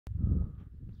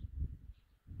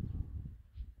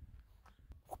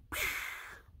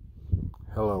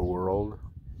Hello world.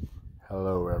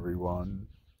 Hello everyone.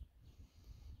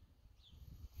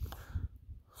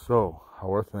 So,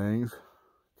 how are things?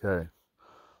 Okay,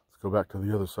 let's go back to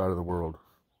the other side of the world.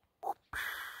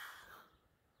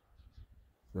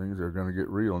 Things are going to get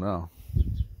real now.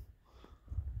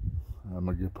 I'm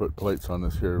going to put plates on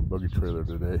this here buggy trailer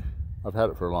today. I've had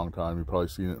it for a long time. You've probably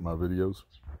seen it in my videos.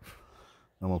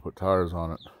 I'm going to put tires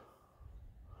on it.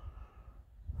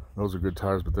 Those are good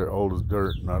tires, but they're old as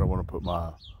dirt, and I don't want to put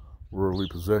my worldly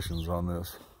possessions on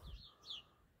this,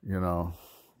 you know,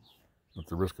 at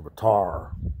the risk of a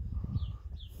tar.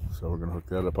 So we're going to hook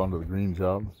that up onto the green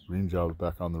job. Green job is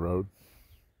back on the road.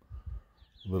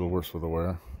 A little worse for the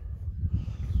wear.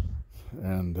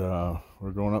 And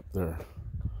we're going up there.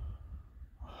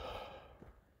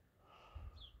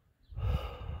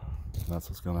 That's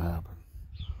what's going to happen.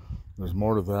 There's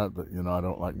more to that, but, you know, I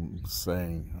don't like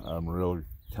saying. I'm really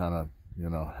kind of, you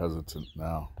know, hesitant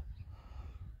now.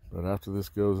 But after this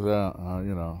goes out,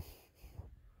 you know,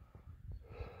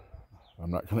 I'm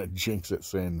not going to jinx it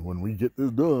saying, when we get this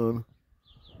done,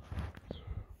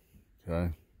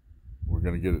 okay, we're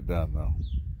going to get it done, though.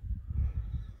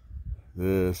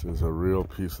 This is a real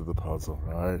piece of the puzzle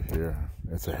right here.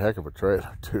 It's a heck of a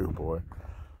trailer, too, boy.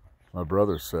 My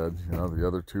brother said, you know, the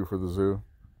other two for the zoo,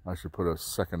 I should put a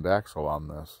second axle on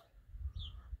this.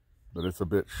 But it's a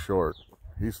bit short.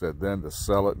 He said then to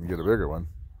sell it and get a bigger one.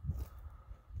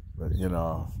 But, you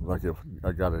know, like if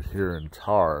I got it here in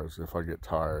tires, if I get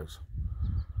tires.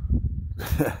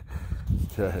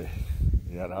 Okay,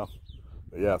 you know.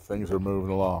 But yeah, things are moving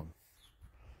along.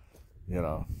 You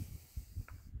know.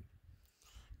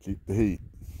 Keep the heat.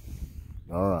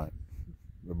 All right.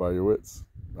 Go by your wits,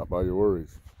 not by your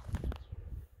worries.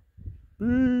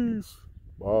 Peace.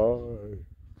 Bye.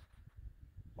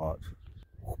 Watch.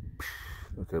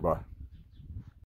 Okay, bye.